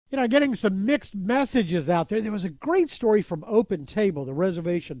Getting some mixed messages out there. There was a great story from Open Table, the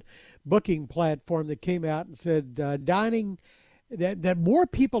reservation booking platform, that came out and said dining that more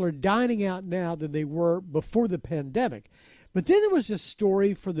people are dining out now than they were before the pandemic. But then there was a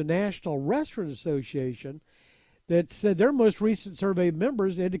story for the National Restaurant Association that said their most recent survey of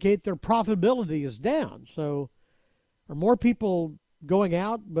members indicate their profitability is down. So are more people going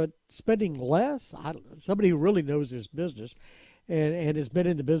out but spending less? I don't know. Somebody who really knows this business and has been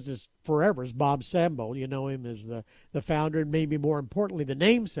in the business forever is Bob Sambo. You know him as the founder and maybe more importantly the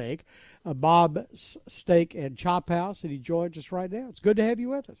namesake of Bob's Steak and Chop House, and he joins us right now. It's good to have you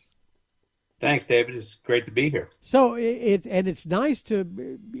with us. Thanks, David. It's great to be here. So it's nice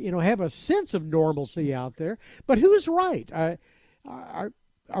to have a sense of normalcy out there. But who's right? Are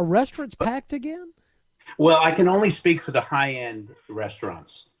restaurants packed again? Well, I can only speak for the high-end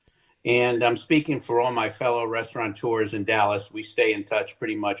restaurants. And I'm speaking for all my fellow restaurateurs in Dallas. We stay in touch,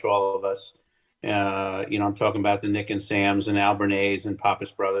 pretty much all of us. I'm talking about the Nick and Sam's and Al Bernays and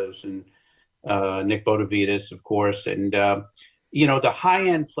Pappas Brothers and Nick Bodavidas, of course. And, the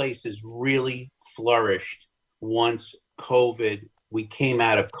high-end places really flourished once we came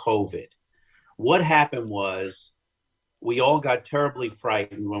out of COVID. What happened was we all got terribly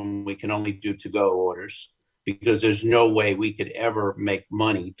frightened when we can only do to-go orders, because there's no way we could ever make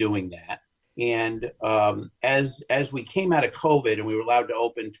money doing that. And as we came out of COVID and we were allowed to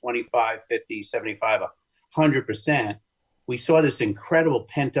open 25, 50, 75, 100%, we saw this incredible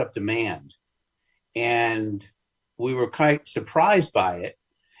pent-up demand. And we were quite surprised by it,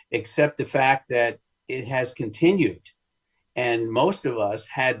 except the fact that it has continued. And most of us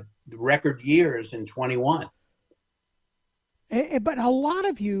had record years in 21. But a lot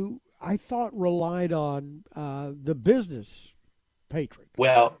of you, I thought, relied on the business patron.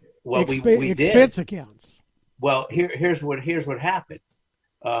 Well, we expense did. Accounts. Well, here's what happened.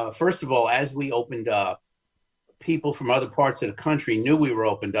 First of all, as we opened up, people from other parts of the country knew we were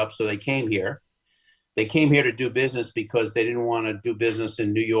opened up, so they came here. They came here to do business because they didn't want to do business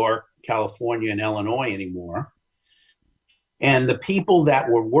in New York, California, and Illinois anymore. And the people that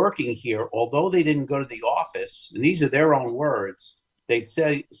were working here, although they didn't go to the office, and these are their own words, they'd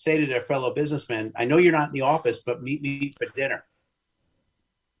say to their fellow businessmen, I know you're not in the office, but meet me for dinner.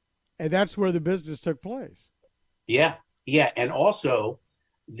 And that's where the business took place. Yeah. And also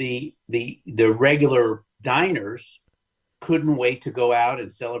the regular diners couldn't wait to go out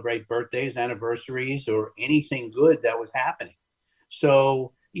and celebrate birthdays, anniversaries, or anything good that was happening.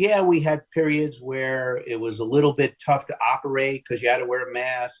 So, yeah, we had periods where it was a little bit tough to operate because you had to wear a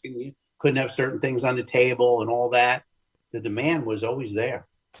mask and you couldn't have certain things on the table and all that. The demand was always there.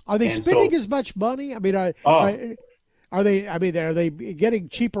 Are they spending as much money? I mean, are they getting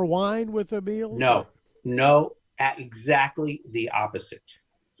cheaper wine with the meals? No, exactly the opposite.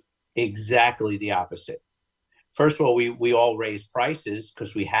 Exactly the opposite. First of all, we all raised prices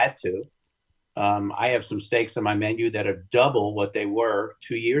because we had to. I have some steaks on my menu that are double what they were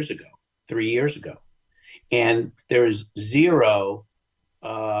 2 years ago, 3 years ago. And there's zero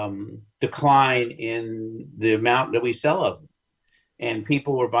decline in the amount that we sell of them. And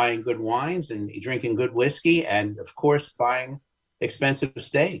people were buying good wines and drinking good whiskey and, of course, buying expensive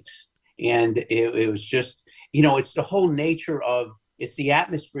steaks. And it was just, it's the whole nature of, it's the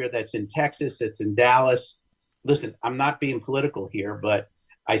atmosphere that's in Texas, it's in Dallas. Listen, I'm not being political here, but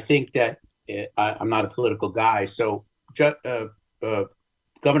I think that I'm not a political guy. So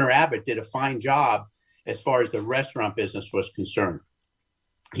Governor Abbott did a fine job as far as the restaurant business was concerned.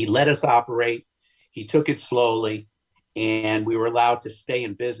 He let us operate. He took it slowly, and we were allowed to stay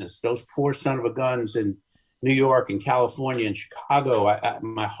in business. Those poor son of a guns in New York and California and Chicago,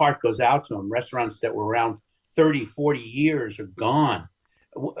 my heart goes out to them. Restaurants that were around 30, 40 years are gone.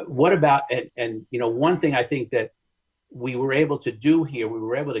 What about, and one thing I think that we were able to do here, we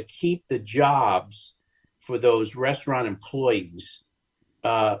were able to keep the jobs for those restaurant employees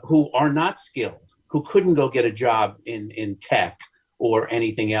who are not skilled, who couldn't go get a job in tech or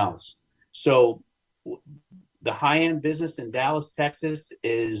anything else. So the high-end business in Dallas, Texas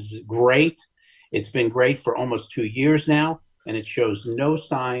is great. It's been great for almost 2 years now, and it shows no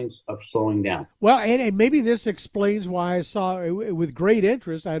signs of slowing down. Well, and maybe this explains why I saw with great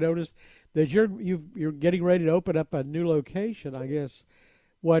interest, I noticed that you're getting ready to open up a new location, I guess.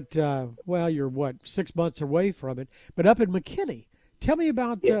 You're 6 months away from it, but up in McKinney. Tell me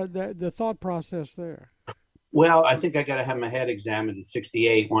about the thought process there. Well, I think I got to have my head examined at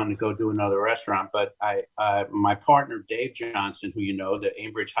 68, wanting to go do another restaurant. But my partner, Dave Johnson, who the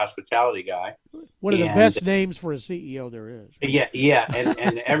Ambridge hospitality guy. One of the best names for a CEO there is. Yeah.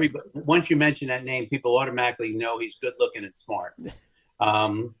 And everybody, once you mention that name, people automatically know he's good looking and smart.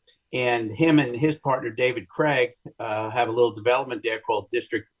 And him and his partner, David Craig, have a little development there called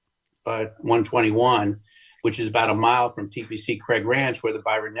District 121, which is about a mile from TPC Craig Ranch, where the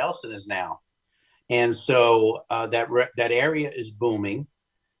Byron Nelson is now. And so that area is booming.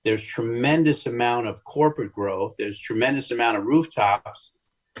 There's tremendous amount of corporate growth. There's tremendous amount of rooftops.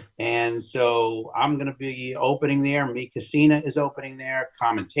 And so I'm going to be opening there. Mi Casina is opening there.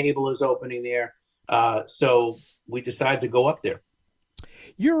 Common Table is opening there. So we decided to go up there.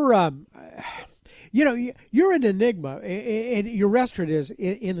 You're, you're an enigma, and your restaurant is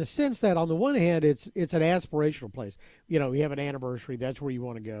in the sense that on the one hand, it's an aspirational place. You have an anniversary, that's where you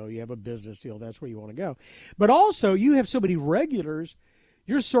want to go. You have a business deal, that's where you want to go. But also, you have so many regulars.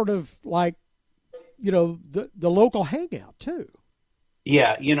 You're sort of like, the local hangout too.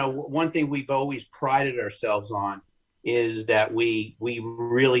 Yeah, one thing we've always prided ourselves on is that we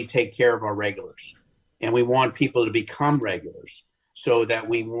really take care of our regulars, and we want people to become regulars, so that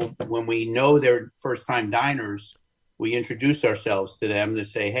when we know they're first-time diners, we introduce ourselves to them to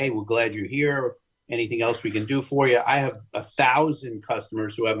say, hey, we're glad you're here. Anything else we can do for you? I have 1,000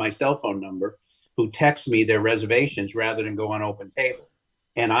 customers who have my cell phone number who text me their reservations rather than go on Open Table.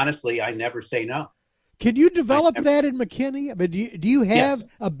 And honestly, I never say no. Can you develop that in McKinney? I mean, do you have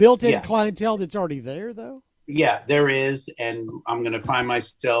a built-in clientele that's already there, though? Yeah, there is. And I'm going to find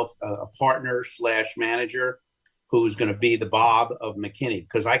myself a partner/manager who's going to be the Bob of McKinney,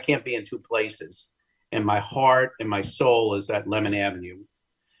 because I can't be in two places. And my heart and my soul is at Lemon Avenue.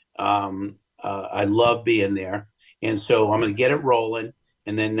 I love being there. And so I'm going to get it rolling.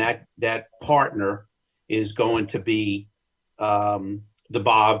 And then that partner is going to be the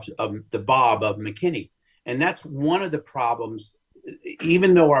Bob of McKinney. And that's one of the problems,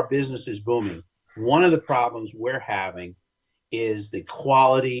 even though our business is booming, one of the problems we're having is the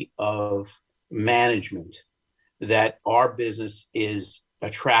quality of management that our business is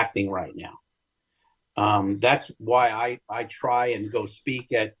attracting right now. That's why I try and go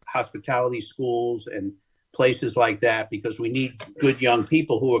speak at hospitality schools and places like that, because we need good young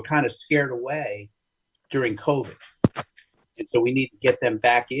people who are kind of scared away during COVID. And so we need to get them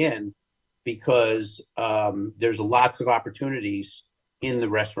back in, because there's lots of opportunities in the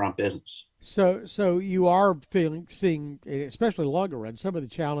restaurant business. So you are seeing, especially longer run, some of the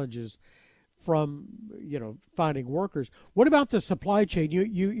challenges from finding workers. What about the supply chain? You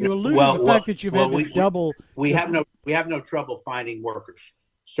alluded to the fact that you've had to double. We have no trouble finding workers,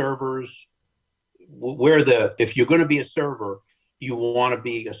 servers. If you're going to be a server, you want to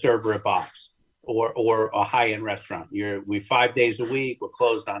be a server at Bob's or a high-end restaurant. We 5 days a week. We're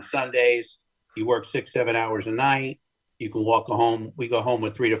closed on Sundays. You work 6-7 hours a night. You can walk home. We go home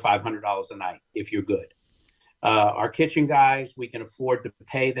with $300 to $500 a night if you're good. Our kitchen guys, we can afford to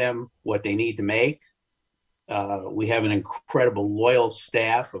pay them what they need to make. We have an incredible loyal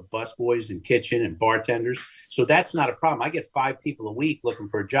staff of busboys and kitchen and bartenders. So that's not a problem. I get 5 people a week looking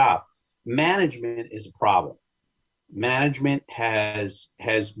for a job. Management is a problem. Management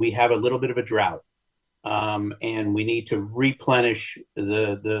we have a little bit of a drought. And we need to replenish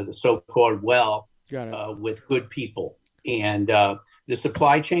the so-called well with good people. And the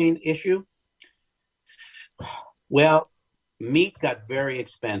supply chain issue, well, meat got very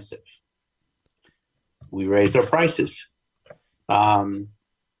expensive. We raised our prices.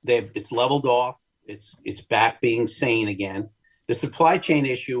 It's leveled off. It's back being sane again. The supply chain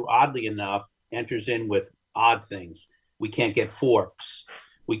issue, oddly enough, enters in with odd things. We can't get forks.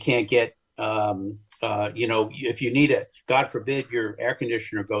 We can't get, if you need God forbid, your air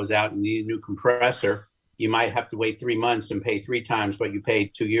conditioner goes out and you need a new compressor, you might have to wait 3 months and pay 3 times what you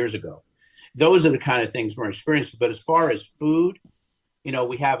paid 2 years ago. Those are the kind of things we're experiencing. But as far as food,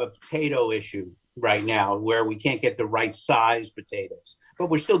 we have a potato issue right now where we can't get the right size potatoes, but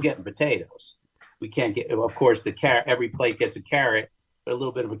we're still getting potatoes. We can't get, of course, every plate gets a carrot, but a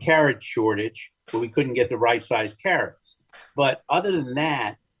little bit of a carrot shortage, but we couldn't get the right size carrots. But other than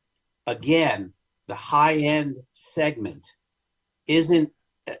that, again, the high-end segment isn't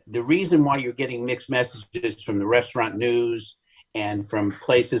the reason why you're getting mixed messages from the restaurant news and from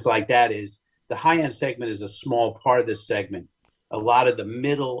places like that. Is the high-end segment is a small part of this segment. A lot of the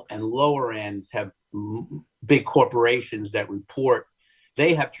middle and lower ends have big corporations that report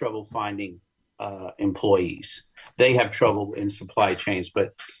they have trouble finding employees. They have trouble in supply chains.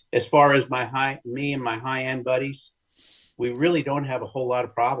 But as far as me and my high-end buddies, we really don't have a whole lot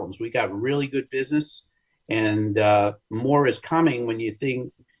of problems. We got really good business, and more is coming when you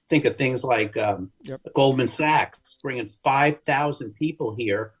think of things like Goldman Sachs bringing 5,000 people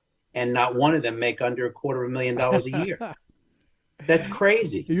here, and not one of them make under $250,000 a year. That's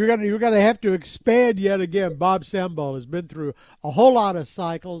crazy. You're gonna have to expand yet again. Bob Sambol has been through a whole lot of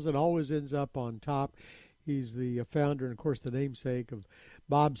cycles and always ends up on top. He's the founder and, of course, the namesake of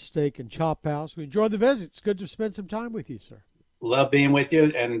Bob's Steak and Chop House. We enjoyed the visit. It's good to spend some time with you, sir. Love being with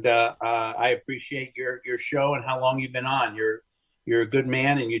you, and I appreciate your show and how long you've been on. You're a good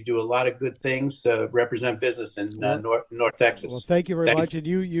man, and you do a lot of good things to represent business in North Texas. Well, thank you very much, and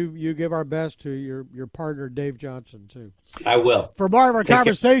you give our best to your partner Dave Johnson too. I will. For more of our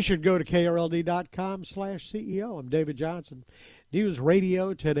conversation, go to krld.com/CEO. I'm David Johnson, News Radio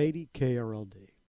 1080 KRLD.